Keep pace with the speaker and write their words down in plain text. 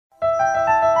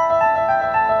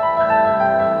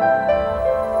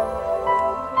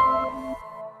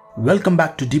Welcome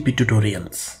back to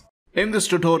dptutorials. In this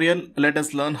tutorial, let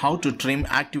us learn how to trim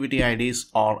activity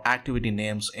IDs or activity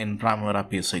names in Primavera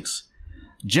P6.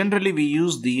 Generally, we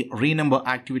use the Renumber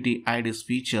Activity IDs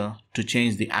feature to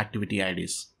change the activity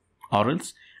IDs, or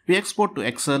else we export to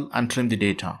Excel and trim the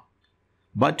data.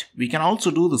 But we can also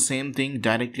do the same thing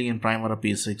directly in Primavera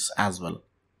P6 as well.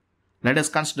 Let us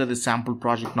consider this sample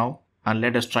project now and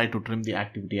let us try to trim the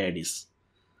activity IDs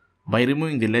by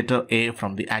removing the letter A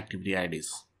from the activity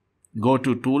IDs. Go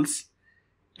to Tools,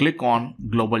 click on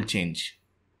Global Change.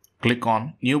 Click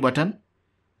on New button.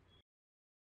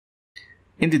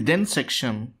 In the Then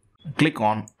section, click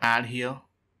on Add Here.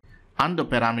 Under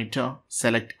Parameter,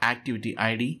 select Activity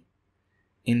ID.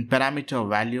 In Parameter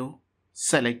Value,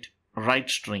 select Right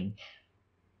String.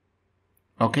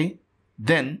 Okay.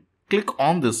 Then click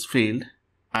on this field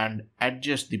and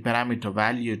adjust the parameter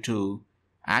value to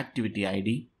Activity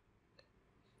ID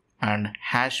and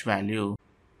hash value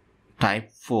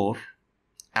type 4,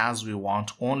 as we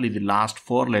want only the last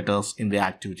 4 letters in the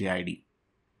activity ID.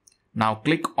 Now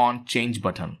click on Change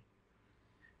button.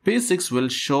 P6 will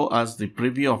show us the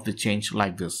preview of the change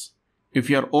like this.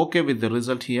 If you are okay with the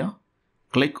result here,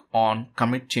 click on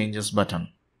Commit Changes button.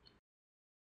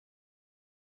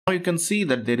 Now you can see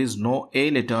that there is no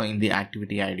A letter in the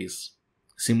activity IDs.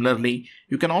 Similarly,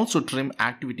 you can also trim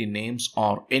activity names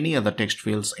or any other text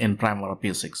fields in Primavera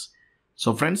P6.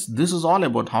 So friends, this is all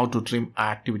about how to trim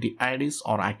activity IDs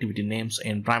or activity names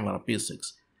in Primavera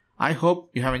P6. I hope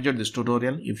you have enjoyed this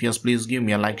tutorial. If yes, please give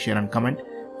me a like, share and comment.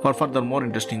 For further more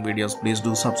interesting videos, please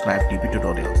do subscribe to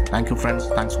dptutorials. Thank you friends.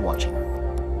 Thanks for watching.